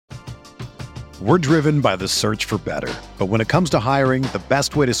We're driven by the search for better. But when it comes to hiring, the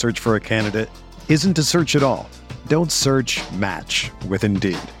best way to search for a candidate isn't to search at all. Don't search, match with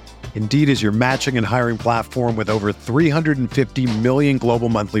Indeed. Indeed is your matching and hiring platform with over 350 million global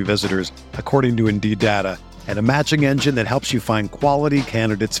monthly visitors, according to Indeed data, and a matching engine that helps you find quality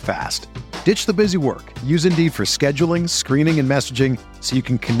candidates fast. Ditch the busy work. Use Indeed for scheduling, screening, and messaging so you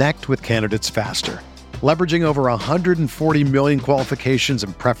can connect with candidates faster. Leveraging over 140 million qualifications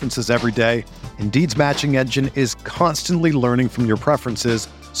and preferences every day, Indeed's matching engine is constantly learning from your preferences,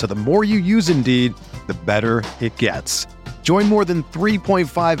 so the more you use Indeed, the better it gets. Join more than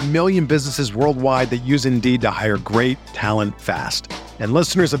 3.5 million businesses worldwide that use Indeed to hire great talent fast. And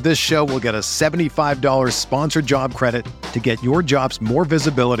listeners of this show will get a $75 sponsored job credit to get your jobs more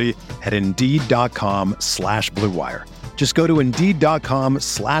visibility at Indeed.com/Blue Wire. Just go to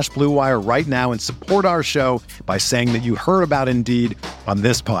Indeed.com/Blue Wire right now and support our show by saying that you heard about Indeed on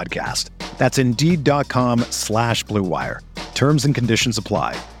this podcast. That's Indeed.com/Blue Wire. Terms and conditions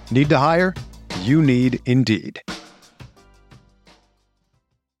apply. Need to hire? You need Indeed.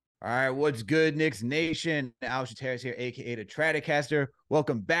 All right, what's good, Knicks Nation? Alex Terrace here, a.k.a. the Stratocaster.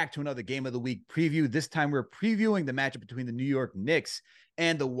 Welcome back to another Game of the Week preview. This time we're previewing the matchup between the New York Knicks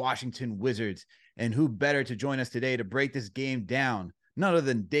and the Washington Wizards. And who better to join us today to break this game down? None other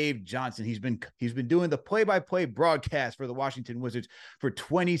than Dave Johnson. He's been doing the play-by-play broadcast for the Washington Wizards for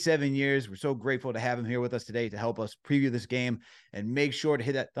 27 years. We're so grateful to have him here with us today to help us preview this game. And make sure to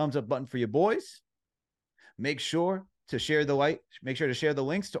hit that thumbs up button for your boys. Make sure to share the light. Make sure to share the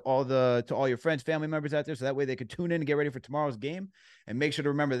links to all your friends, family members out there, so that way they could tune in and get ready for tomorrow's game. And make sure to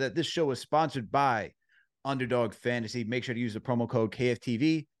remember that this show is sponsored by Underdog Fantasy. Make sure to use the promo code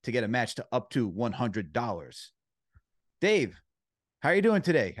KFTV to get a match to up to $100. Dave, how are you doing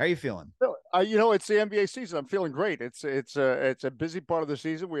today? How are you feeling? It's the NBA season. I'm feeling great. It's a busy part of the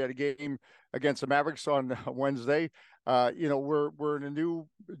season. We had a game against the Mavericks on Wednesday. We're in a new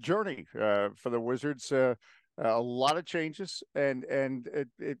journey for the Wizards. A lot of changes, and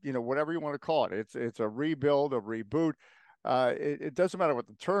whatever you want to call it. It's a rebuild, a reboot. It doesn't matter what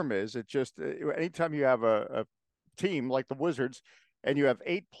the term is. It just anytime you have a team like the Wizards, and you have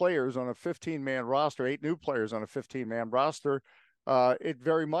 8 players on a 15-man roster, 8 new players on a 15-man roster, it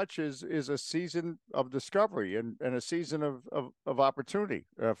very much is a season of discovery and a season of opportunity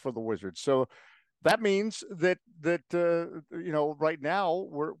for the Wizards. So that means that right now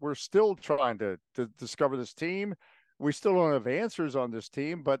we're still trying to discover this team. We still don't have answers on this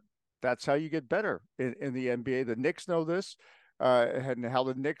team, but that's how you get better in the NBA. The Knicks know this, and how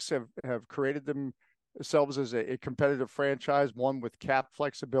the Knicks have created themselves as a competitive franchise, one with cap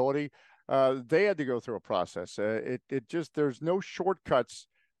flexibility. They had to go through a process. There's no shortcuts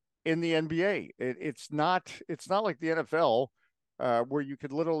in the NBA. It's not like the NFL. Where you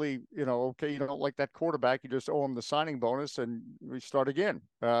could literally, you don't like that quarterback, you just owe him the signing bonus and we start again.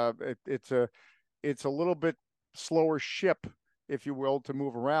 It's a little bit slower ship, if you will, to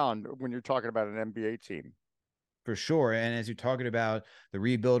move around when you're talking about an NBA team. For sure. And as you're talking about the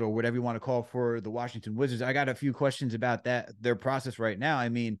rebuild or whatever you want to call for the Washington Wizards, I got a few questions about their process right now. I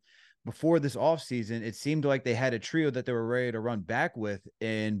mean, before this offseason, it seemed like they had a trio that they were ready to run back with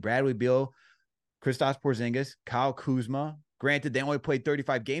in Bradley Beal, Kristaps Porzingis, Kyle Kuzma. Granted, they only played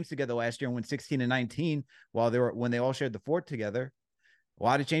 35 games together last year and went 16-19 when they all shared the fort together. A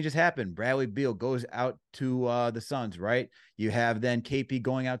lot of changes happened. Bradley Beal goes out to the Suns, right? You have then KP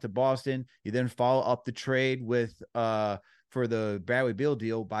going out to Boston. You then follow up the trade with for the Bradley Beal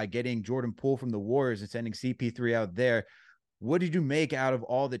deal by getting Jordan Poole from the Warriors and sending CP3 out there. What did you make out of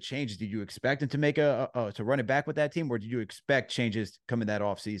all the changes? Did you expect him to make to run it back with that team, or did you expect changes coming that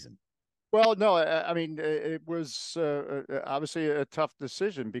offseason? Well, no, I mean, it was obviously a tough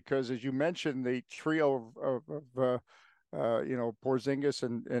decision because, as you mentioned, the trio of Porzingis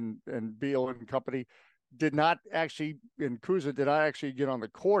and Beal and company did not actually, and Kuzma did not actually get on the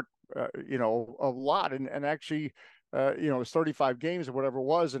court, a lot. And actually, it was 35 games or whatever it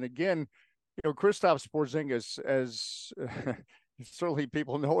was. And again, Kristaps Porzingis, as certainly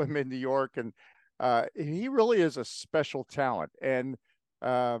people know him in New York, and he really is a special talent. And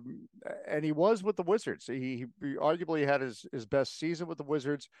he was with the Wizards. He arguably had his best season with the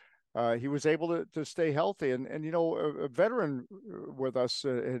Wizards. He was able to stay healthy. And a veteran with us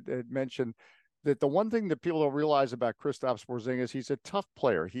had mentioned that the one thing that people don't realize about Kristaps Porzingis, he's a tough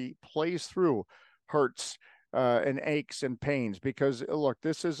player. He plays through hurts and aches and pains because, look,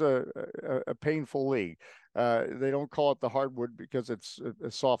 this is a painful league. They don't call it the hardwood because it's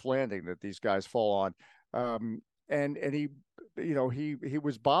a soft landing that these guys fall on. And he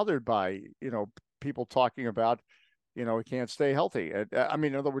was bothered by, people talking about, he can't stay healthy. I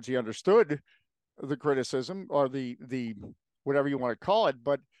mean, in other words, he understood the criticism or the whatever you want to call it,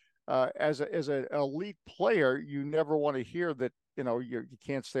 but as an elite player, you never want to hear that you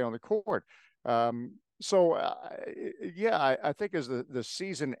can't stay on the court. So yeah, I think as the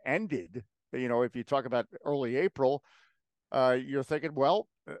season ended, if you talk about early April, you're thinking, well,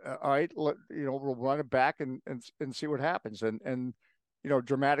 all right, we'll run it back and see what happens. And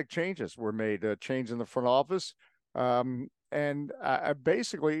dramatic changes were made, a change in the front office. And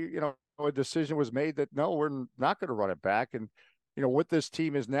basically, a decision was made that no, we're not going to run it back. And, what this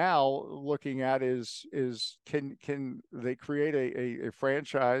team is now looking at is can they create a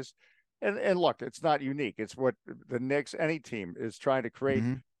franchise? And look, it's not unique. It's what the Knicks, any team is trying to create.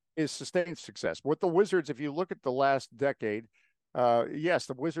 Mm-hmm. Is sustained success. With the Wizards, if you look at the last decade, yes,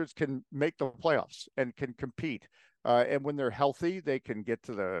 the Wizards can make the playoffs and can compete. And when they're healthy, they can get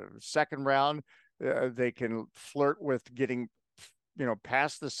to the second round. They can flirt with getting,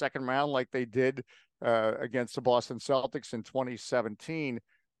 past the second round like they did against the Boston Celtics in 2017.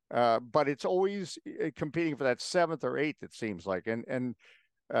 But it's always competing for that seventh or eighth, it seems like.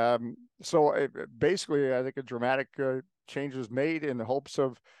 So basically, I think a dramatic change was made in the hopes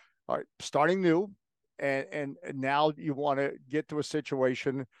of starting new, and now you want to get to a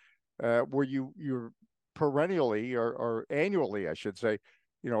situation where you're perennially or annually, I should say,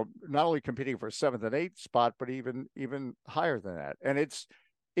 not only competing for a seventh and eighth spot, but even higher than that. And it's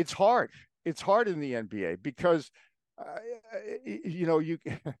hard. It's hard in the NBA because you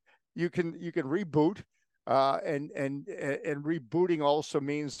you can reboot. And rebooting also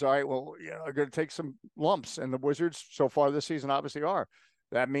means, all right, well, they're going to take some lumps, and the Wizards so far this season obviously are.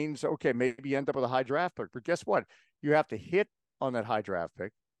 That means, okay, maybe you end up with a high draft pick, but guess what? You have to hit on that high draft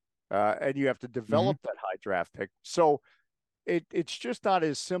pick, and you have to develop that high draft pick. So it's just not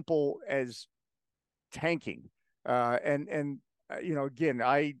as simple as tanking. Again,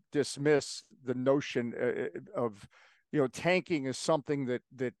 I dismiss the notion of tanking is something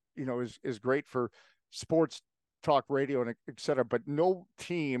that is great for sports talk radio and et cetera, but no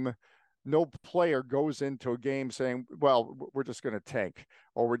team, no player goes into a game saying, well, we're just going to tank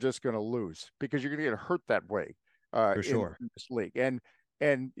or we're just going to lose, because you're going to get hurt that way For sure. in this league. And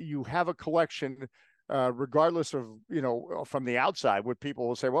you have a collection, regardless of, from the outside, what people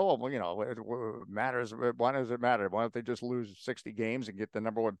will say, well, it matters. Why does it matter? Why don't they just lose 60 games and get the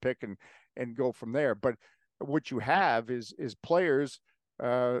number one pick and go from there? But what you have is players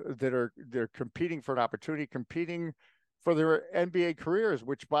they're competing for an opportunity, competing for their NBA careers,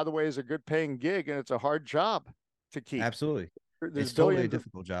 which, by the way, is a good paying gig, and it's a hard job to keep. Absolutely. There's It's totally a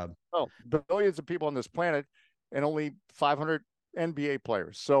difficult job. Billions of people on this planet and only 500 NBA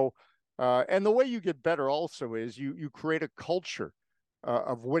players. So, and the way you get better also is you create a culture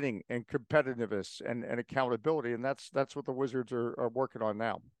of winning and competitiveness and accountability. And that's what the Wizards are working on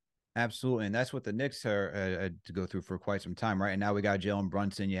now. Absolutely. And that's what the Knicks are to go through for quite some time, right? And now we got Jalen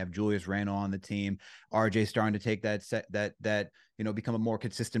Brunson. You have Julius Randle on the team. RJ starting to take that become a more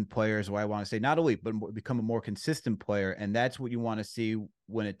consistent player is what I want to say. Not elite, but become a more consistent player. And that's what you want to see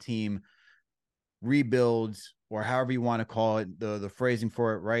when a team rebuilds, or however you want to call it, the phrasing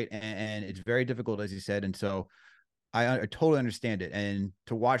for it, right? And it's very difficult, as you said. And so I totally understand it. And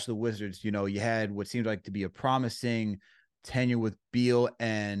to watch the Wizards, you had what seemed like to be a promising tenure with Beal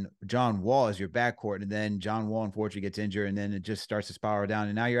and John Wall as your backcourt, and then John Wall unfortunately gets injured, and then it just starts to spiral down.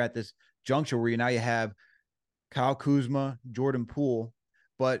 And now you're at this juncture where you have Kyle Kuzma, Jordan Poole,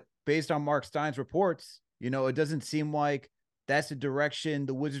 but based on Mark Stein's reports, it doesn't seem like that's the direction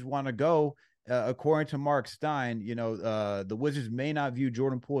the Wizards want to go. According to Mark Stein, the Wizards may not view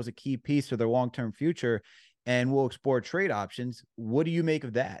Jordan Poole as a key piece to their long-term future, and will explore trade options. What do you make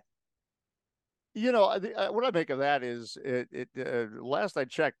of that? What I make of that is last I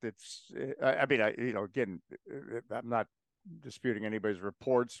checked, again, I'm not disputing anybody's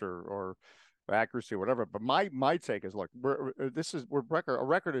reports or accuracy or whatever, but my take is, look, a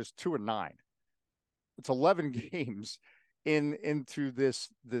record is 2-9. It's 11 games into this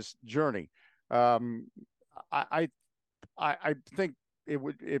journey. I think it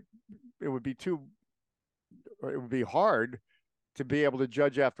would be hard to be able to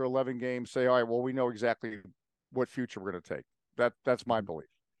judge after 11 games, say, all right, well, we know exactly what future we're going to take. That's my belief.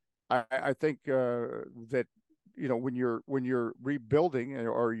 I think that when you're rebuilding,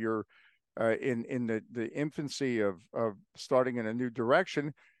 or you're in the infancy of starting in a new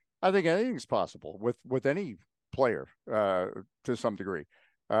direction, I think anything's possible with any player to some degree.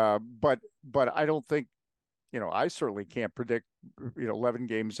 But I don't think, I certainly can't predict 11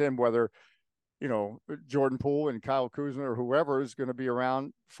 games in whether Jordan Poole and Kyle Kuzma or whoever is going to be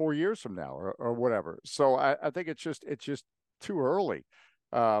around 4 years from now or whatever. So I think it's just too early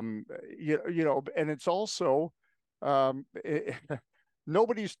Um, and it's also um, it,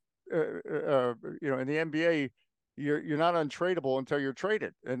 nobody's in the NBA. You're not untradeable until you're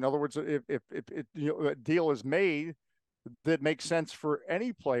traded. In other words, if a deal is made that makes sense for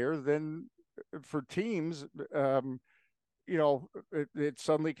any player, then for teams, it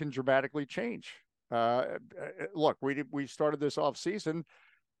suddenly can dramatically change. Look, we started this off season.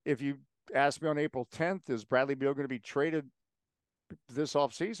 If you asked me on April 10th, is Bradley Beal going to be traded this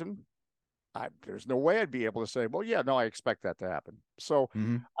off season? There's no way I'd be able to say, well, yeah, no, I expect that to happen. So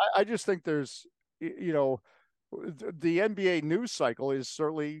Mm-hmm. I just think there's, the NBA news cycle is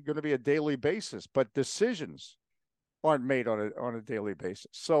certainly going to be a daily basis, but decisions aren't made on a daily basis.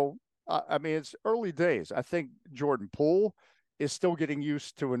 So I mean, it's early days. I think Jordan Poole is still getting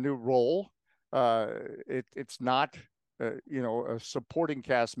used to a new role. It's not a supporting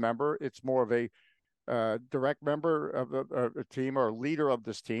cast member. It's more of a direct member of a team or a leader of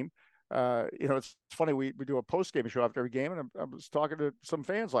this team. It's funny. We do a post game show after every game, and I was talking to some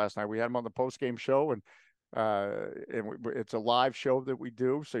fans last night. We had them on the post game show, and it's a live show that we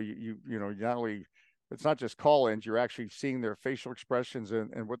do. So you not only, it's not just call-ins, you're actually seeing their facial expressions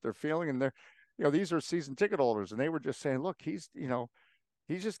and what they're feeling. And they're, these are season ticket holders, and they were just saying, look, he's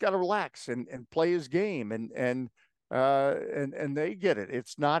just got to relax and play his game, and they get it.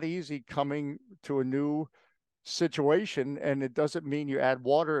 It's not easy coming to a new situation, and it doesn't mean you add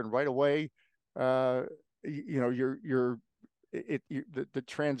water and right away, the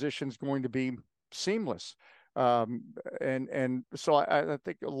transition's going to be seamless. So I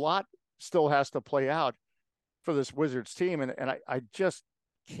think a lot still has to play out for this Wizards team, and I just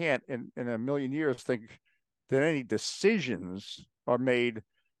can't in a million years think that any decisions are made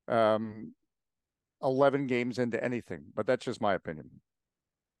 11 games into anything. But that's just my opinion.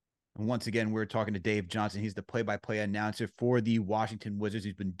 And once again, we're talking to Dave Johnson. He's the play-by-play announcer for the Washington Wizards.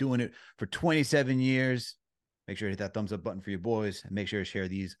 He's been doing it for 27 years. Make sure to hit that thumbs up button for your boys, and make sure to share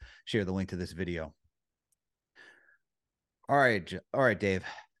the link to this video. All right, Dave.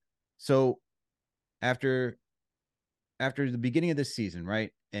 So after the beginning of this season,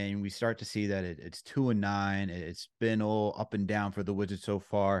 right? And we start to see that it's 2-9. It's been all up and down for the Wizards so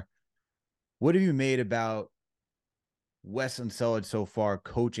far. What have you made about Wes Unseld so far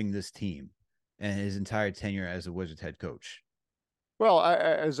coaching this team and his entire tenure as a Wizards head coach? Well,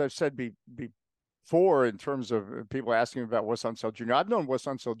 as I've said before, in terms of people asking about Wes Unseld Jr., I've known Wes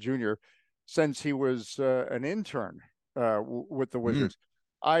Unseld Jr. since he was an intern with the Wizards.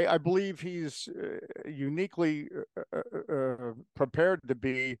 I believe he's uniquely prepared to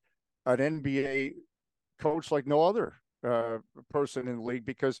be an NBA coach like no other person in the league,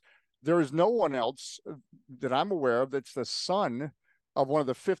 because there is no one else that I'm aware of that's the son of one of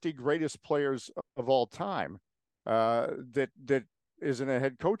the 50 greatest players of all time that is in a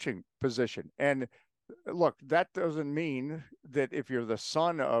head coaching position. And look, that doesn't mean that if you're the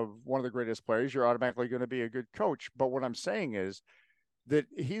son of one of the greatest players, you're automatically going to be a good coach. But what I'm saying is that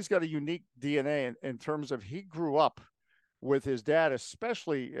he's got a unique DNA in terms of he grew up with his dad,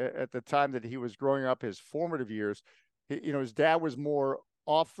 especially at the time that he was growing up, his formative years. His dad was more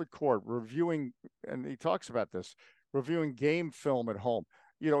off the court reviewing, and he talks about this, reviewing game film at home.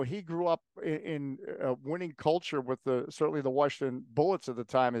 He grew up in a winning culture with certainly the Washington Bullets at the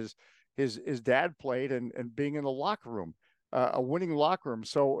time. His dad played, and being in the locker room, a winning locker room.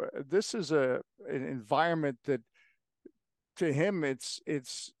 So this is an environment that, to him, it's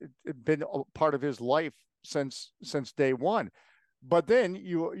been a part of his life since day one. But then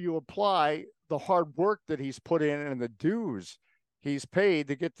you apply the hard work that he's put in and the dues he's paid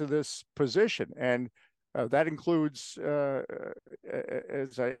to get to this position, and that includes, Wes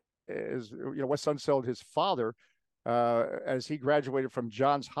Unseld, his father, as he graduated from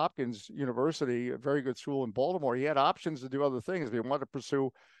Johns Hopkins University, a very good school in Baltimore. He had options to do other things, but he wanted to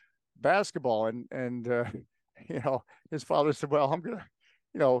pursue basketball, and his father said, well, I'm gonna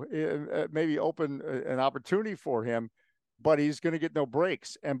maybe open an opportunity for him, but he's going to get no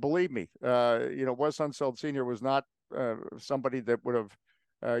breaks. And believe me, Wes Unseld Sr. was not somebody that would have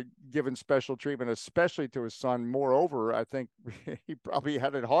given special treatment, especially to his son. Moreover, I think he probably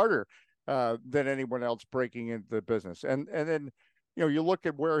had it harder than anyone else breaking into the business. And then, you look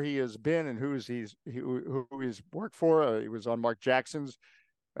at where he has been and who he's worked for. He was on Mark Jackson's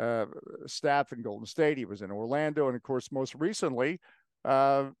staff in Golden State. He was in Orlando, and of course, most recently,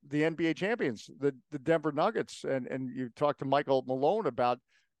 the NBA champions, the Denver Nuggets. And you talked to Michael Malone about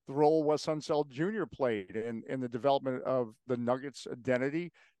the role Wes Unseld Jr. played in the development of the Nuggets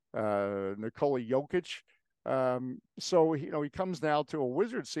identity, Nikola Jokic. So he comes now to a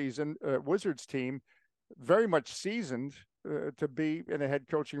Wizards team, very much seasoned to be in a head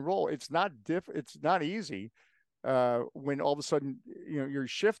coaching role. It's not easy when all of a sudden you're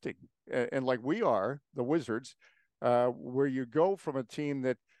shifting, and like we are, the Wizards, where you go from a team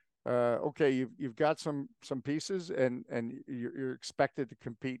that okay, you've got some pieces, and you're expected to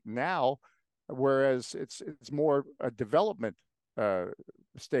compete now, whereas it's more a development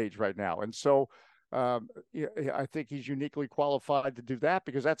stage right now. And so I think he's uniquely qualified to do that,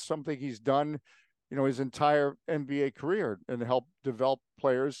 because that's something he's done his entire NBA career, and help develop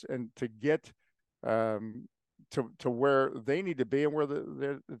players and to get to where they need to be and where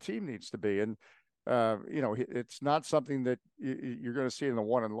the team needs to be. And it's not something that you're going to see in the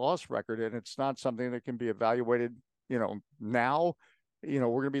won and loss record, and it's not something that can be evaluated now. We're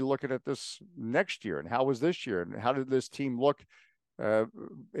going to be looking at this next year, and how was this year, and how did this team look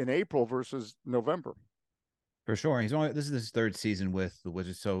in April versus November. For sure. This is his third season with the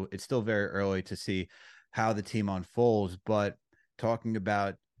Wizards, so it's still very early to see how the team unfolds. But talking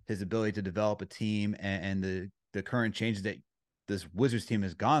about his ability to develop a team and the current changes that this Wizards team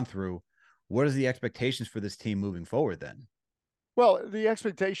has gone through, what is the expectations for this team moving forward then? Well, the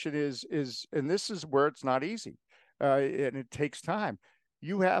expectation is, and this is where it's not easy, and it takes time.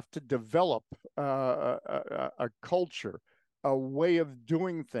 You have to develop a culture, a way of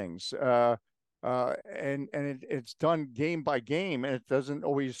doing things, and it's done game by game, and it doesn't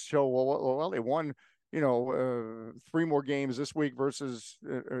always show. Well, they won, 3 more games this week versus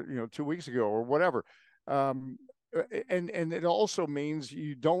 2 weeks ago or whatever, and it also means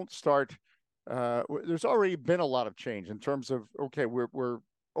you don't start. There's already been a lot of change in terms of, okay, we're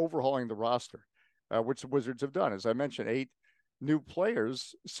overhauling the roster, which the Wizards have done, as I mentioned, 8 new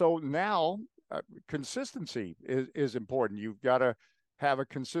players. So now consistency is important. You've got to have a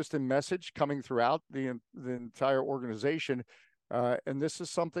consistent message coming throughout the entire organization. And this is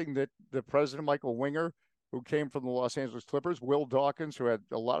something that the president, Michael Winger, who came from the Los Angeles Clippers, Will Dawkins, who had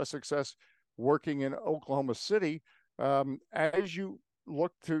a lot of success working in Oklahoma City, as you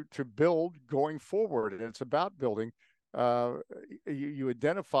look to build going forward, and it's about building, you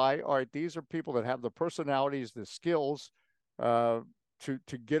identify, all right, these are people that have the personalities, the skills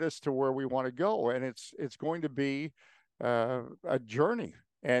to get us to where we want to go. And it's going to be a journey,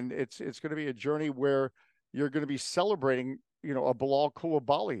 and it's going to be a journey where you're going to be celebrating, a Bilal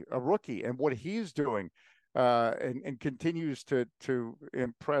Coulibaly, a rookie, and what he's doing, and continues to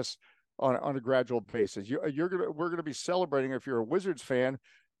impress on a gradual basis. We're going to be celebrating. If you're a Wizards fan,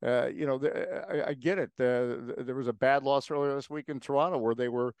 I get it. There was a bad loss earlier this week in Toronto where they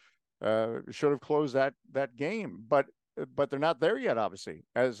were should have closed that game, but they're not there yet, obviously,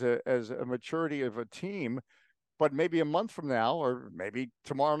 as a maturity of a team. But maybe a month from now, or maybe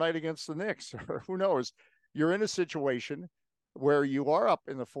tomorrow night against the Knicks, or who knows, you're in a situation where you are up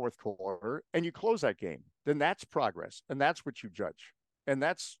in the fourth quarter and you close that game. Then that's progress, and that's what you judge, and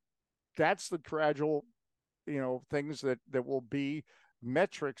that's the gradual, things that will be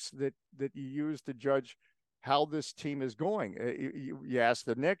metrics that you use to judge how this team is going. You ask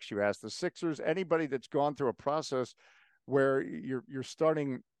the Knicks, you ask the Sixers, anybody that's gone through a process where you're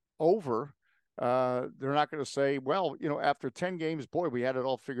starting over. They're not going to say, well, after 10 games, boy, we had it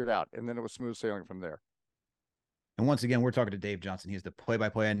all figured out, and then it was smooth sailing from there. And once again, we're talking to Dave Johnson. He's the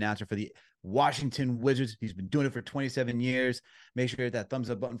play-by-play announcer for the Washington Wizards. He's been doing it for 27 years. Make sure to hit that thumbs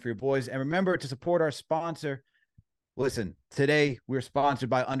up button for your boys. And remember to support our sponsor. Listen, today we're sponsored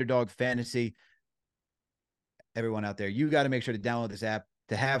by Underdog Fantasy. Everyone out there, you got to make sure to download this app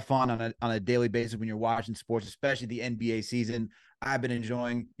to have fun on a daily basis when you're watching sports, especially the NBA season. I've been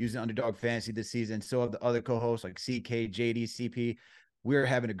enjoying using Underdog Fantasy this season. So have the other co-hosts like CK, JD, CP. We're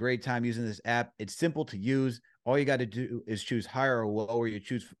having a great time using this app. It's simple to use. All you got to do is choose higher or lower. You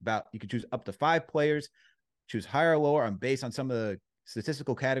can choose up to 5 players, choose higher or lower based on some of the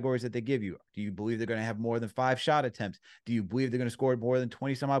statistical categories that they give you. Do you believe they're going to have more than 5 shot attempts? Do you believe they're going to score more than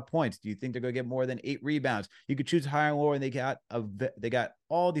 20 some odd points? Do you think they're going to get more than 8 rebounds? You could choose higher and lower, and they got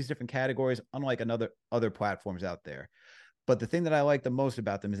all these different categories, unlike other platforms out there. But the thing that I like the most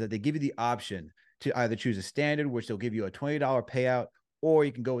about them is that they give you the option to either choose a standard, which they'll give you a $20 payout, or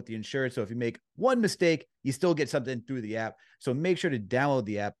you can go with the insured. So if you make one mistake, you still get something through the app. So make sure to download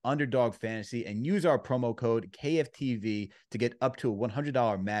the app, Underdog Fantasy, and use our promo code KFTV to get up to a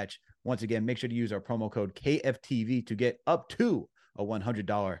 $100 match. Once again, make sure to use our promo code KFTV to get up to a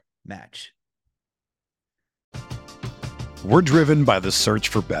 $100 match. We're driven by the search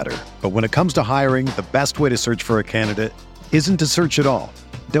for better. But when it comes to hiring, the best way to search for a candidate isn't to search at all.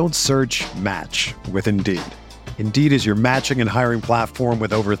 Don't search, match with Indeed. Indeed is your matching and hiring platform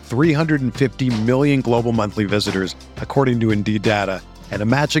with over 350 million global monthly visitors, according to Indeed data, and a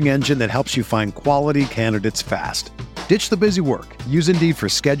matching engine that helps you find quality candidates fast. Ditch the busy work. Use Indeed for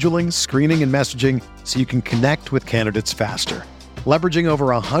scheduling, screening, and messaging so you can connect with candidates faster. Leveraging over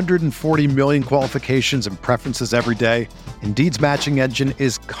 140 million qualifications and preferences every day, Indeed's matching engine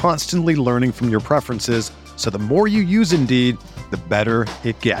is constantly learning from your preferences, so the more you use Indeed, the better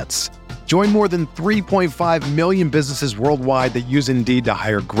it gets. Join more than 3.5 million businesses worldwide that use Indeed to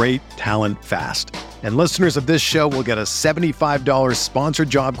hire great talent fast. And listeners of this show will get a $75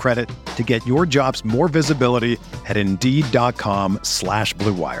 sponsored job credit to get your jobs more visibility at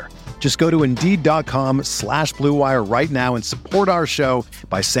Indeed.com/Blue Wire. Just go to Indeed.com/Blue Wire right now and support our show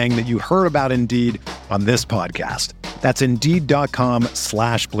by saying that you heard about Indeed on this podcast. That's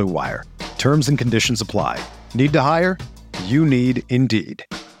Indeed.com/Blue Wire. Terms and conditions apply. Need to hire? You need Indeed.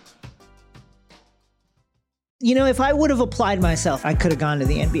 You know, if I would have applied myself, I could have gone to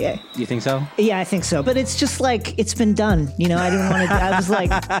the NBA. You think so? Yeah, I think so. But it's just like, it's been done. You know, I didn't want to, I was like,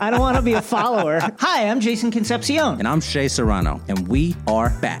 I don't want to be a follower. Hi, I'm Jason Concepcion. And I'm Shea Serrano. And we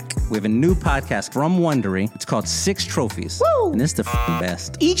are back. We have a new podcast from Wondery. It's called Six Trophies. Woo! And it's the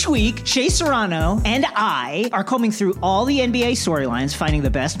best. Each week, Shea Serrano and I are combing through all the NBA storylines, finding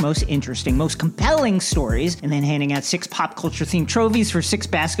the best, most interesting, most compelling stories, and then handing out 6 pop culture themed trophies for 6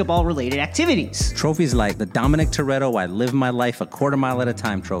 basketball related activities. Trophies like the Dominic Toretto I Live My Life a Quarter Mile at a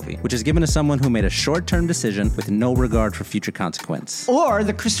Time trophy, which is given to someone who made a short-term decision with no regard for future consequence. Or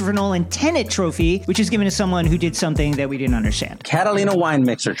the Christopher Nolan Tenet trophy, which is given to someone who did something that we didn't understand. Catalina Wine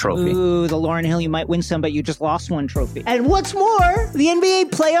Mixer trophy. Ooh, the Lauryn Hill, you might win some, but you just lost one trophy. And what's more, the NBA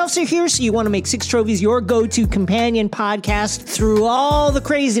playoffs are here, so you want to make 6 Trophies your go-to companion podcast through all the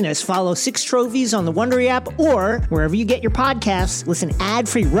craziness. Follow 6 Trophies on the Wondery app or wherever you get your podcasts. Listen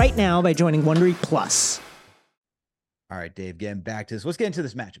ad-free right now by joining Wondery Plus. All right, Dave, getting back to this. Let's get into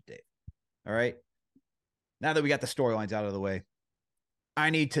this matchup, Dave. All right. Now that we got the storylines out of the way, I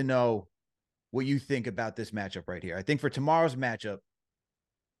need to know what you think about this matchup right here. I think for tomorrow's matchup,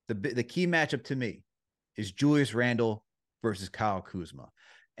 the key matchup to me is Julius Randle versus Kyle Kuzma.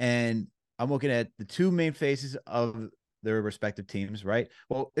 And I'm looking at the 2 main faces of their respective teams, right?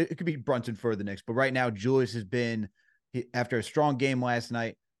 Well, it could be Brunson for the Knicks, but right now Julius has been, after a strong game last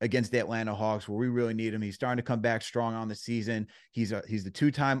night against the Atlanta Hawks, where we really need him. He's starting to come back strong on the season. He's the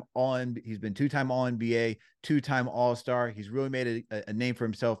 2-time he's been 2-time All-NBA, 2-time All-Star. He's really made a name for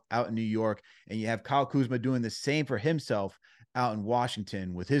himself out in New York. And you have Kyle Kuzma doing the same for himself out in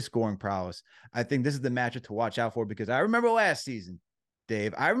Washington with his scoring prowess. I think this is the matchup to watch out for, because I remember last season,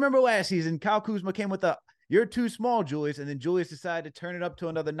 Dave, Kyle Kuzma came with "You're too small, Julius," and then Julius decided to turn it up to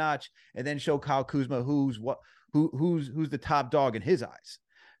another notch and then show Kyle Kuzma who's the top dog in his eyes.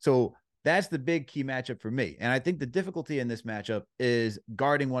 So that's the big key matchup for me. And I think the difficulty in this matchup is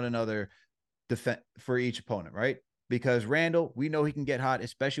guarding one another for each opponent, right? Because Randle, we know he can get hot,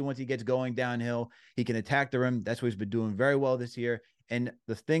 especially once he gets going downhill. He can attack the rim. That's what he's been doing very well this year. And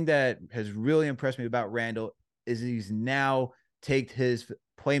the thing that has really impressed me about Randle is he's now taken his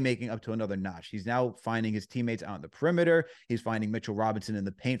playmaking up to another notch. He's now finding his teammates out on the perimeter. He's finding Mitchell Robinson in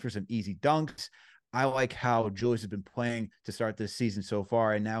the paint for some easy dunks. I like how Julius has been playing to start this season so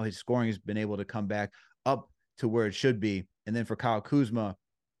far, and now his scoring has been able to come back up to where it should be. And then for Kyle Kuzma,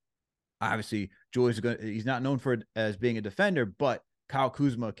 obviously Julius he's not known as being a defender, but Kyle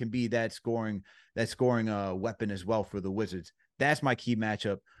Kuzma can be that scoring weapon as well for the Wizards. That's my key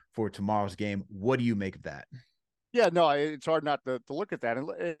matchup for tomorrow's game. What do you make of that? Yeah, no, it's hard not to look at that.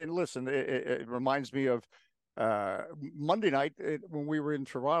 And listen, it reminds me of Monday night when we were in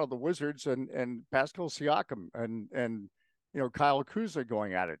Toronto, the Wizards and Pascal Siakam and Kyle Kuzma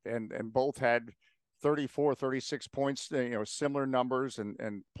going at it, and both had 34, 36 points, similar numbers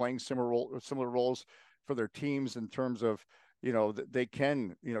and playing similar roles for their teams in terms of, they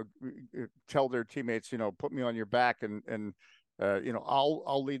can, tell their teammates, put me on your back and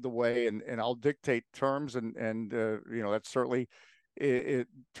I'll lead the way and I'll dictate terms and that's certainly it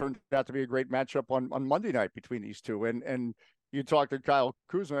turned out to be a great matchup on Monday night between these two. And you talked to Kyle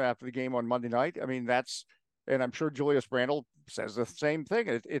Kuzma after the game on Monday night. I mean, and I'm sure Julius Randle says the same thing.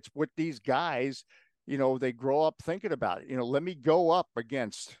 It's what these guys, they grow up thinking about it. Let me go up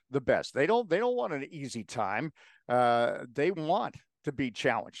against the best. They don't want an easy time. They want to be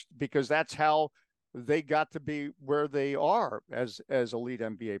challenged because that's how they got to be where they are as elite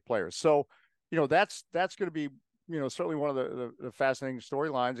NBA players. So, that's going to be, certainly one of the fascinating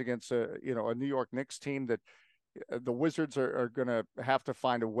storylines against a New York Knicks team that the Wizards are going to have to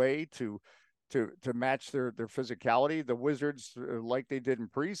find a way to match their physicality. The Wizards, like they did in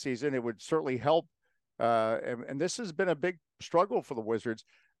preseason, it would certainly help. And this has been a big struggle for the Wizards.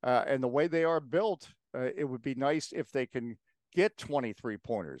 And the way they are built, it would be nice if they can get 23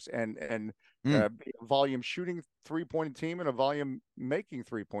 pointers and be a volume shooting 3-point team and a volume making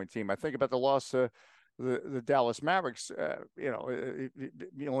 3-point team. I think about the loss to the Dallas Mavericks. You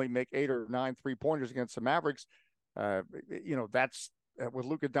only make 8 or 9 3-pointers against the Mavericks. That's with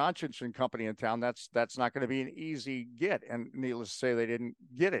Luka Doncic and company in town. That's not going to be an easy get, and needless to say, they didn't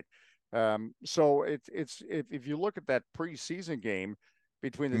get it. So it's if you look at that preseason game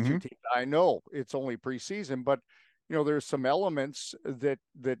between the two teams, I know it's only preseason, but there's some elements that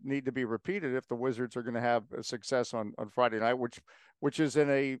need to be repeated if the Wizards are going to have a success on Friday night, which is in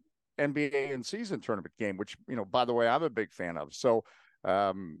a NBA in season tournament game, which by the way, I'm a big fan of. So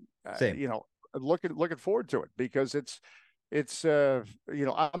looking forward to it, because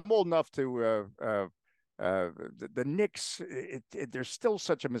I'm old enough to the Knicks. There's still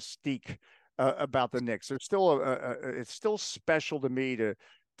such a mystique about the Knicks. There's still it's still special to me to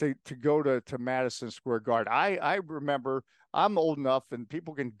go to Madison Square Garden. I remember, I'm old enough, and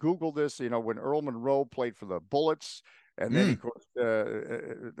people can Google this, when Earl Monroe played for the Bullets, and then, of course,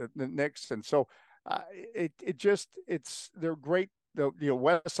 the Knicks. And so they're great.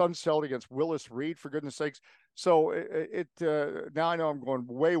 Wes Unseld against Willis Reed, for goodness sakes. So now I know I'm going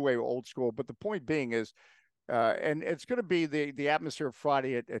way, way old school, but the point being is, and it's going to be the atmosphere of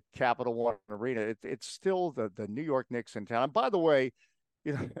Friday at Capital One Arena. It's still the New York Knicks in town. And by the way,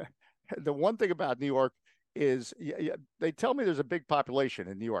 the one thing about New York is they tell me there's a big population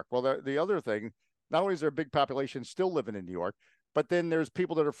in New York. Well, the other thing, not only is there a big population still living in New York, but then there's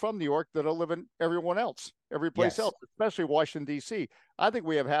people that are from New York that are living every place else, especially Washington, D.C. I think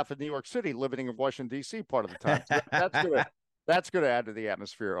we have half of New York City living in Washington, D.C. part of the time. So that's going to add to the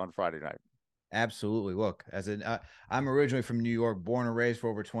atmosphere on Friday night. Absolutely. Look, I'm originally from New York, born and raised for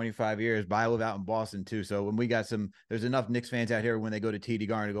over 25 years, but I live out in Boston too. So when we got there's enough Knicks fans out here when they go to TD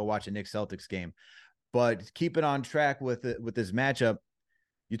Garden to go watch a Knicks Celtics game. But keep it on track with this matchup.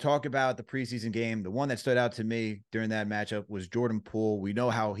 You talk about the preseason game. The one that stood out to me during that matchup was Jordan Poole. We know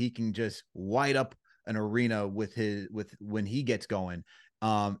how he can just light up an arena with when he gets going.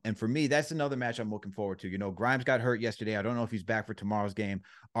 And for me, that's another match I'm looking forward to. Grimes got hurt yesterday. I don't know if he's back for tomorrow's game.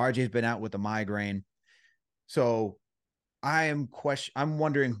 RJ's been out with a migraine. So I'm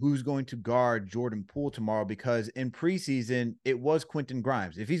wondering who's going to guard Jordan Poole tomorrow, because in preseason, it was Quentin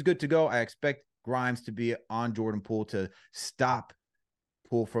Grimes. If he's good to go, I expect Grimes to be on Jordan Poole to stop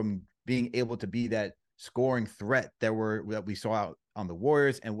Poole from being able to be that scoring threat that we saw out on the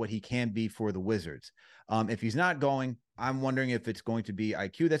Warriors and what he can be for the Wizards. If he's not going, I'm wondering if it's going to be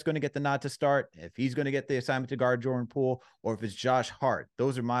IQ that's going to get the nod to start, if he's going to get the assignment to guard Jordan Poole, or if it's Josh Hart.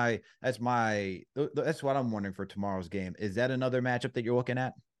 That's what I'm wondering for tomorrow's game. Is that another matchup that you're looking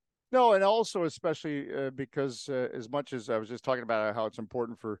at? No, and also especially because as much as I was just talking about how it's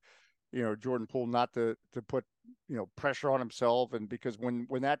important for Jordan Poole not to put pressure on himself, and because when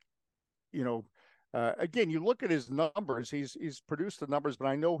that again, you look at his numbers, he's produced the numbers, but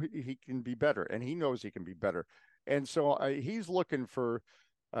I know he can be better, and he knows he can be better, and so he's looking for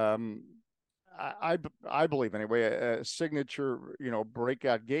I believe anyway a signature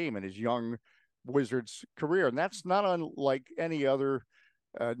breakout game in his young Wizards career, and that's not unlike any other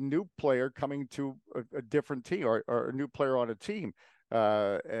new player coming to a different team, or a new player on a team.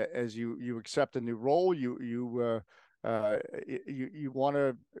 As you accept a new role, you want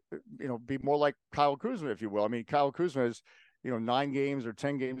to be more like Kyle Kuzma, if you will. I mean, Kyle Kuzma is 9 games or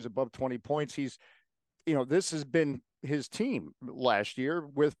 10 games above 20 points. He's this has been his team last year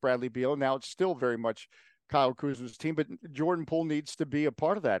with Bradley Beal. Now it's still very much Kyle Kuzma's team, but Jordan Poole needs to be a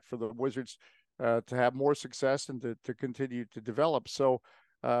part of that for the Wizards to have more success and to continue to develop. So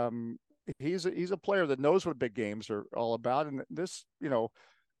he's a player that knows what big games are all about. And this,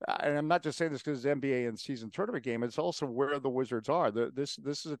 and I'm not just saying this because it's NBA and season tournament game. It's also where the Wizards are. This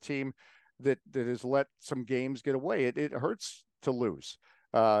is a team that has let some games get away. It hurts to lose.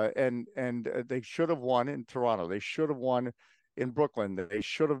 And they should have won in Toronto. They should have won in Brooklyn. They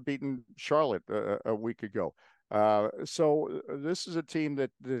should have beaten Charlotte a week ago. So this is a team that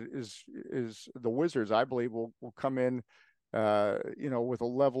is the Wizards, I believe, will come in with a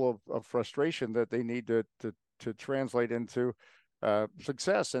level of frustration that they need to translate into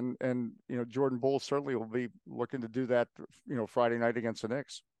success. And Jordan Poole certainly will be looking to do that, Friday night against the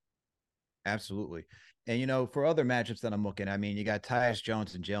Knicks. Absolutely. And, for other matchups that I'm looking, I mean, you got Tyus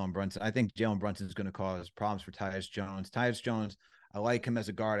Jones and Jalen Brunson. I think Jalen Brunson is going to cause problems for Tyus Jones. Tyus Jones, I like him as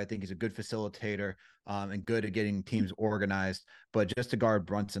a guard. I think he's a good facilitator and good at getting teams organized. But just to guard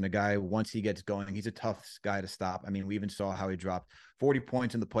Brunson, a guy, once he gets going, he's a tough guy to stop. I mean, we even saw how he dropped 40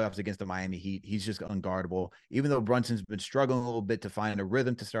 points in the playoffs against the Miami Heat. He's just unguardable. Even though Brunson's been struggling a little bit to find a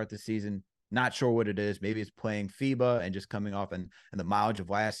rhythm to start the season, Not sure what it is. Maybe it's playing FIBA and just coming off and the mileage of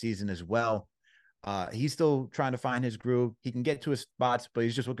last season as well. He's still trying to find his groove. He can get to his spots, but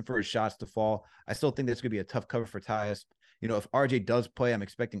he's just looking for his shots to fall. I still think that's going to be a tough cover for Tyus. If RJ does play, I'm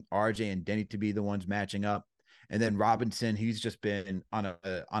expecting RJ and Denny to be the ones matching up. And then Robinson, he's just been on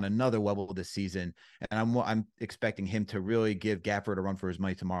another level this season, and I'm expecting him to really give Gafford a run for his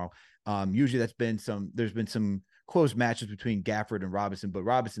money tomorrow. Usually there's been some close matches between Gafford and Robinson, but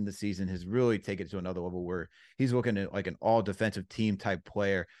Robinson this season has really taken it to another level where he's looking at like an all defensive team type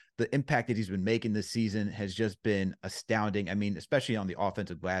player. The impact that he's been making this season has just been astounding. I mean, especially on the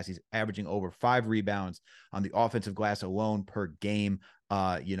offensive glass, he's averaging over 5 rebounds on the offensive glass alone per game.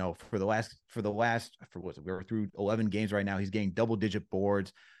 For the last, we're through 11 games right now. He's getting double-digit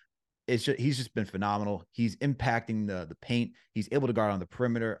boards. He's just been phenomenal. He's impacting the paint. He's able to guard on the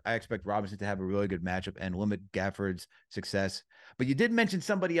perimeter. I expect Robinson to have a really good matchup and limit Gafford's success. But you did mention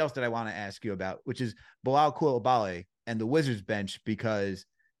somebody else that I want to ask you about, which is Bilal Coulibaly and the Wizards bench, because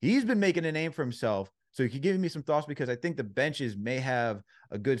he's been making a name for himself. So you can give me some thoughts, because I think the benches may have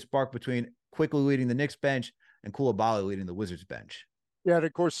a good spark between quickly leading the Knicks bench and Coulibaly leading the Wizards bench. Yeah, and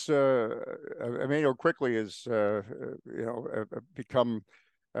of course, Emmanuel quickly has become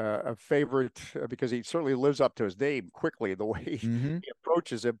a favorite because he certainly lives up to his name quickly, the way he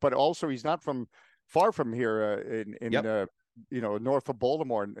approaches it. But also, he's not far from here in north of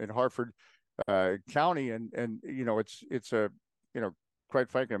Baltimore in Hartford County, and it's a quite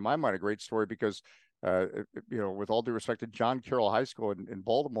frankly, in my mind, a great story because with all due respect to John Carroll High School in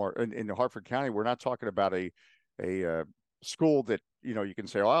Baltimore in Hartford County, we're not talking about a school that you can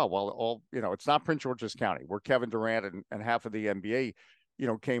say, oh well, it's not Prince George's County where Kevin Durant and half of the NBA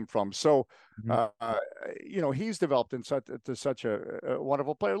came from. So he's developed into such a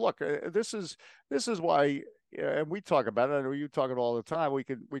wonderful player. Look, this is why, and we talk about it. I know you talk about it all the time. We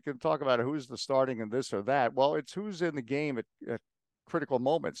can talk about who's the starting and this or that. Well, it's who's in the game at critical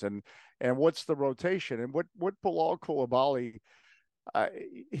moments and what's the rotation and what Bilal Coulibaly.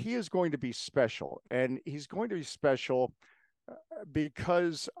 He is going to be special, and he's going to be special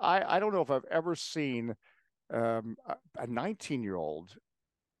because I don't know if I've ever seen a 19-year-old.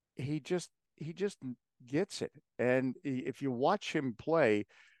 He just gets it, and if you watch him play,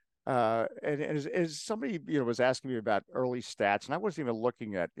 and as somebody was asking me about early stats, and I wasn't even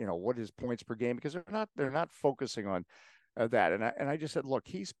looking at what his points per game, because they're not focusing on that, and I just said, look,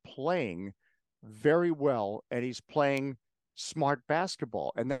 he's playing very well, and he's playing smart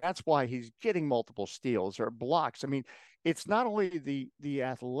basketball, and that's why he's getting multiple steals or blocks. I mean, it's not only the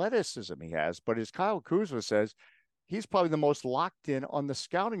athleticism he has, but as Kyle Kuzma says, he's probably the most locked in on the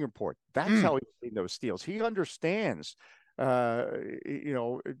scouting report. That's how he's getting those steals. He understands knowing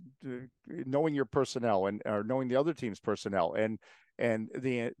your personnel or knowing the other team's personnel and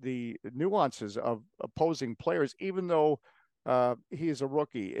the nuances of opposing players. Even though he is a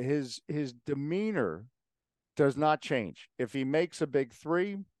rookie, his demeanor does not change. If he makes a big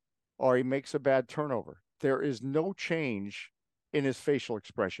three or he makes a bad turnover, there is no change in his facial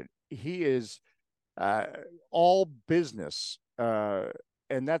expression. He is all business,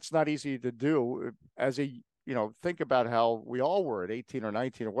 and that's not easy to do. As think about how we all were at 18 or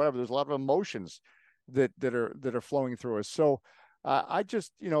 19 or whatever. There's a lot of emotions that are flowing through us. So I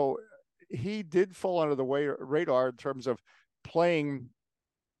just he did fall under the radar in terms of playing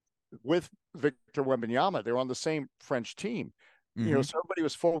with Victor Wembanyama. They were on the same French team. So everybody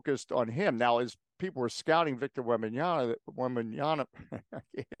was focused on him. Now, as people were scouting Victor Wembanyama, I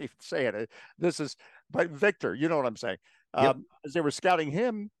can't even say it. But Victor, you know what I'm saying? Yep. As they were scouting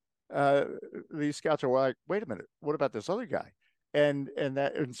him, these scouts are like, wait a minute, what about this other guy? And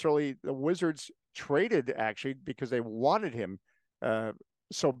certainly the Wizards traded actually because they wanted him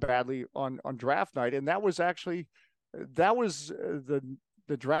so badly on draft night, and that was the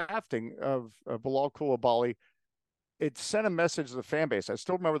drafting of Bilal Coulibaly. It sent a message to the fan base. I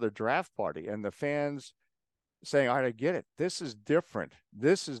still remember the draft party and the fans saying, all right, I get it. This is different.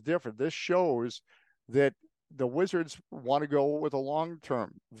 This shows that the Wizards want to go with a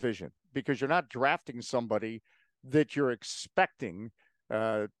long-term vision, because you're not drafting somebody that you're expecting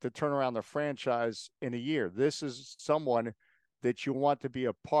to turn around the franchise in a year. This is someone that you want to be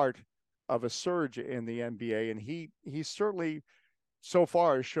a part of a surge in the NBA. And he certainly so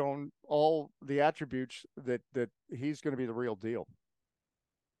far has shown all the attributes that he's going to be the real deal.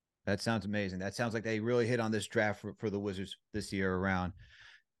 That sounds amazing. That sounds like they really hit on this draft for the Wizards this year around.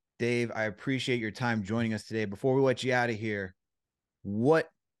 Dave, I appreciate your time joining us today. Before we let you out of here,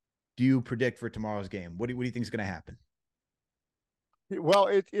 what do you predict for tomorrow's game? What do you think is going to happen? Well,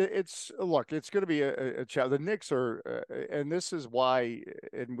 it's look, it's going to be a challenge. The Knicks are, and this is why,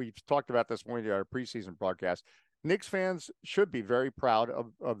 and we've talked about this when we did our preseason broadcast. Knicks fans should be very proud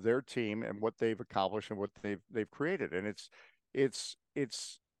of their team and what they've accomplished and what they've created. And it's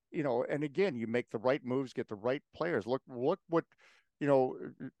and again, you make the right moves, get the right players. Look what you know.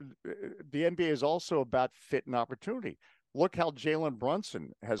 The NBA is also about fit and opportunity. Look how Jalen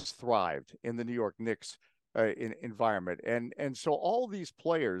Brunson has thrived in the New York Knicks environment. And so all these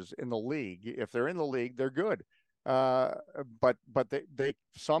players in the league, if they're in the league, they're good. But they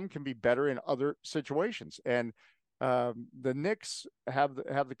some can be better in other situations. And the Knicks have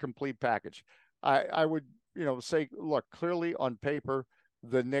the complete package. I would say, look, clearly on paper,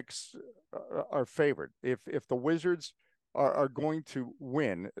 the Knicks are favored. If the Wizards are going to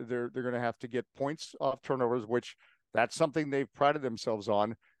win, they're going to have to get points off turnovers, which that's something they've prided themselves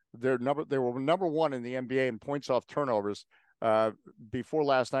on. They were number one in the NBA in points off turnovers before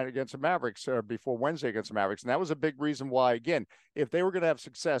last night against the Mavericks, or before Wednesday against the Mavericks. And that was a big reason why, again, if they were going to have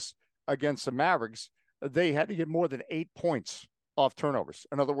success against the Mavericks, they had to get more than 8 points off turnovers.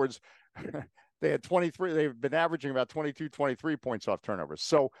 In other words, they had 23. They've been averaging about 22, 23 points off turnovers.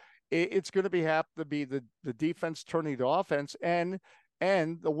 So it's going to have to be the defense turning to offense, and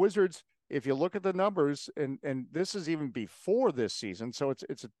the Wizards. If you look at the numbers, and this is even before this season, so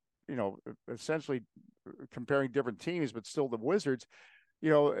it's essentially comparing different teams, but still the Wizards.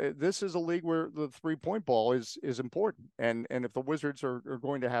 This is a league where the 3-point ball is important, and if the Wizards are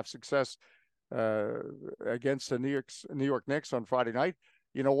going to have success against the New York Knicks on Friday night,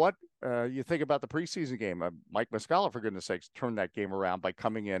 you know what? You think about the preseason game. Mike Muscala, for goodness sakes, turned that game around by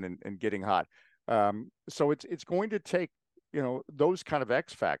coming in and getting hot. So it's going to take those kind of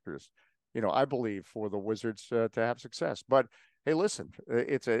X factors, I believe, for the Wizards to have success. But hey, listen,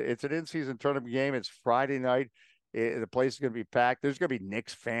 it's an in-season tournament game. It's Friday night. The place is going to be packed. There's going to be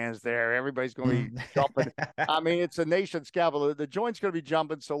Knicks fans there. Everybody's going to be jumping. I mean, it's a nation's capital. The joint's going to be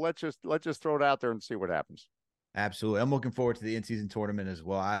jumping. So let's just throw it out there and see what happens. Absolutely. I'm looking forward to the in-season tournament as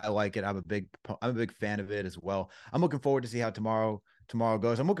well. I like it. I'm a big fan of it as well. I'm looking forward to see how tomorrow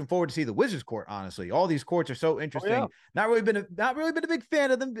goes. I'm looking forward to see the Wizards court, honestly. All these courts are so interesting. Oh, yeah. Not really been a big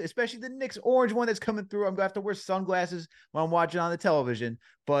fan of them, especially the Knicks orange one that's coming through. I'm going to have to wear sunglasses when I'm watching on the television.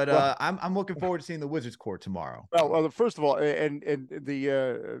 But I'm looking forward to seeing the Wizards court tomorrow. Well, first of all, and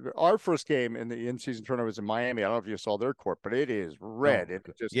the our first game in the in-season tournament was in Miami. I don't know if you saw their court, but it is red.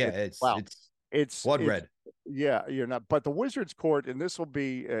 It's blood red. Yeah, you're not. But the Wizards court, and this will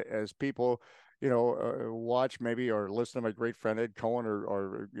be as people, watch maybe or listen to my great friend Ed Cohen,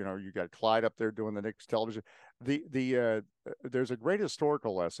 or you got Clyde up there doing the Knicks television. There's a great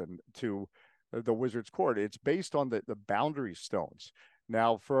historical lesson to the Wizards court. It's based on the boundary stones.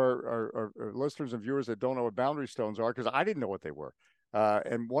 Now, for our listeners and viewers that don't know what boundary stones are, because I didn't know what they were,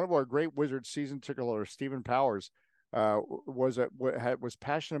 and one of our great Wizards season ticket holders, Stephen Powers, was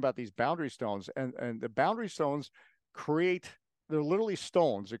passionate about these boundary stones, and the boundary stones they're literally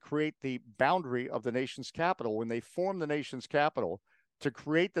stones that create the boundary of the nation's capital. When they formed the nation's capital, to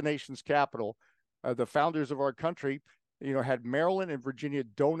create the nation's capital, the founders of our country, had Maryland and Virginia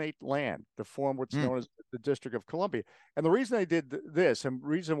donate land to form what's known as the District of Columbia. And the reason they did this, and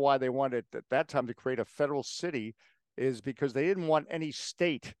reason why they wanted at that time to create a federal city, is because they didn't want any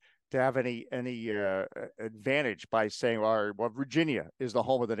state to have any advantage by saying, all right, well, Virginia is the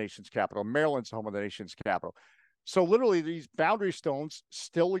home of the nation's capital, Maryland's the home of the nation's capital. So literally these boundary stones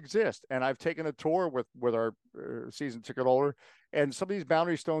still exist. And I've taken a tour with our season ticket holder, and some of these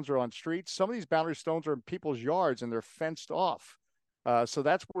boundary stones are on streets. Some of these boundary stones are in people's yards and they're fenced off. So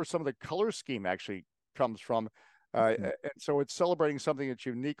that's where some of the color scheme actually comes from. And so it's celebrating something that's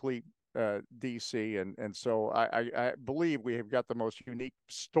uniquely DC, and so I believe we have got the most unique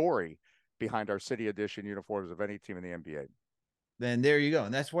story behind our City Edition uniforms of any team in the NBA. Then there you go.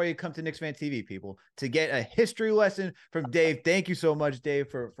 And that's why you come to Knicks Fan TV, people, to get a history lesson from Dave. Thank you so much, Dave,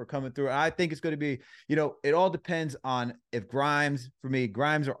 for coming through. I think it's going to be, it all depends on if Grimes or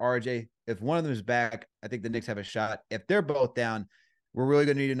RJ, if one of them is back, I think the Knicks have a shot. If they're both down, we're really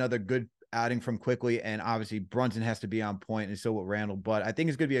going to need another good outing from Quickly, and obviously Brunson has to be on point, and so will Randall. But I think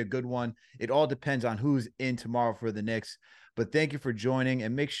it's going to be a good one. It all depends on who's in tomorrow for the Knicks. But thank you for joining,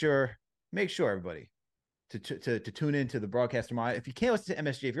 and make sure everybody to tune in to the broadcast tomorrow. If you can't listen to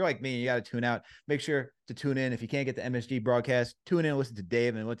MSG, if you're like me and you got to tune out, make sure to tune in. If you can't get the MSG broadcast, tune in and listen to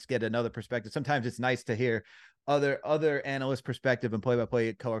Dave, and let's get another perspective. Sometimes it's nice to hear other analyst perspective and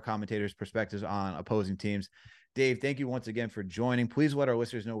play-by-play color commentators' perspectives on opposing teams. Dave, thank you once again for joining. Please let our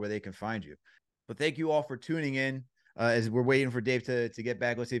listeners know where they can find you. But thank you all for tuning in as we're waiting for Dave to get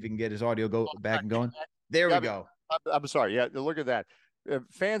back. Let's see if he can get his audio back and going. There we go. I'm sorry. Yeah, look at that.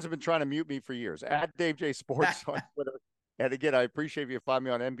 Fans have been trying to mute me for years. At Dave J Sports on Twitter. And again, I appreciate if you find me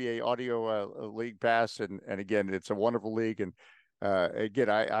on NBA Audio League Pass. And again, it's a wonderful league. And again,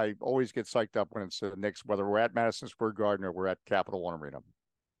 I always get psyched up when it's the Knicks, whether we're at Madison Square Garden or we're at Capital One Arena.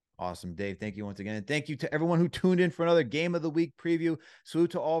 Awesome, Dave. Thank you once again. And thank you to everyone who tuned in for another Game of the Week preview. Salute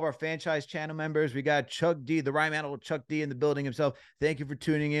to all of our franchise channel members. We got Chuck D, the rhyme animal Chuck D in the building himself. Thank you for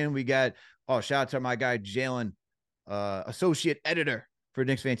tuning in. We got, shout out to my guy, Jalen, associate editor for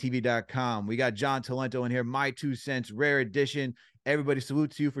KnicksFanTV.com. We got John Talento in here, my 2 cents, rare edition. Everybody,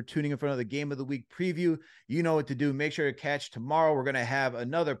 salute to you for tuning in for another Game of the Week preview. You know what to do. Make sure to catch tomorrow. We're going to have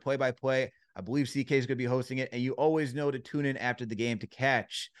another play-by-play. I believe CK is going to be hosting it, and you always know to tune in after the game to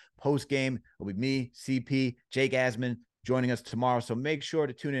catch post-game. It'll be me, CP, Jake Asman joining us tomorrow, so make sure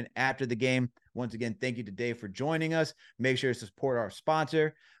to tune in after the game. Once again, thank you to Dave for joining us. Make sure to support our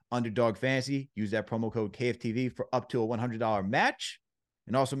sponsor, Underdog Fantasy. Use that promo code KFTV for up to a $100 match,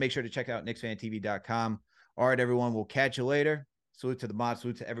 and also make sure to check out KnicksFanTV.com. All right, everyone, we'll catch you later. Salute to the mod,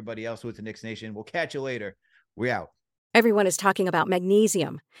 salute to everybody else, salute to Knicks Nation. We'll catch you later. We're out. Everyone is talking about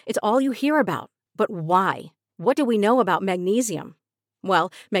magnesium. It's all you hear about. But why? What do we know about magnesium? Well,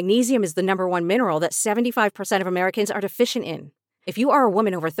 magnesium is the #1 mineral that 75% of Americans are deficient in. If you are a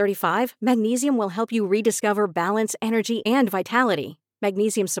woman over 35, magnesium will help you rediscover balance, energy, and vitality.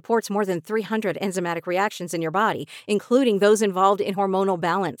 Magnesium supports more than 300 enzymatic reactions in your body, including those involved in hormonal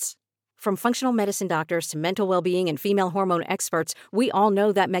balance. From functional medicine doctors to mental well-being and female hormone experts, we all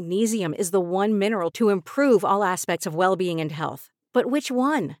know that magnesium is the one mineral to improve all aspects of well-being and health. But which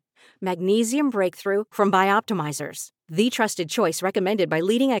one? Magnesium Breakthrough from Bioptimizers, the trusted choice recommended by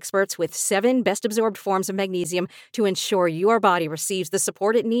leading experts with 7 best-absorbed forms of magnesium to ensure your body receives the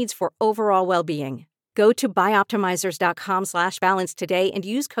support it needs for overall well-being. Go to bioptimizers.com/balance today and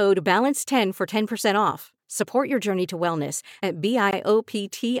use code BALANCE10 for 10% off. Support your journey to wellness at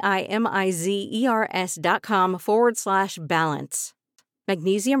bioptimizers.com/balance.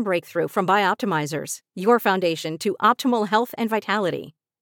 Magnesium Breakthrough from Bioptimizers, your foundation to optimal health and vitality.